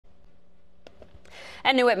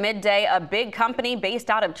And new at midday, a big company based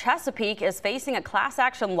out of Chesapeake is facing a class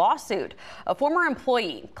action lawsuit. A former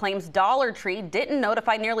employee claims Dollar Tree didn't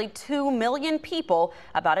notify nearly 2 million people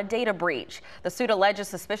about a data breach. The suit alleges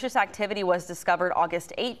suspicious activity was discovered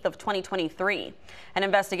August 8th of 2023. An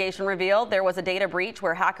investigation revealed there was a data breach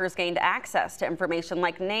where hackers gained access to information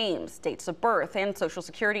like names, dates of birth, and social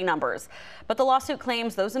security numbers. But the lawsuit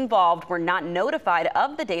claims those involved were not notified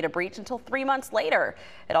of the data breach until 3 months later.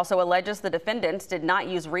 It also alleges the defendants did not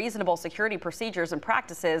use reasonable security procedures and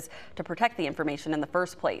practices to protect the information in the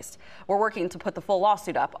first place. We're working to put the full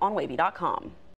lawsuit up on Wavy.com.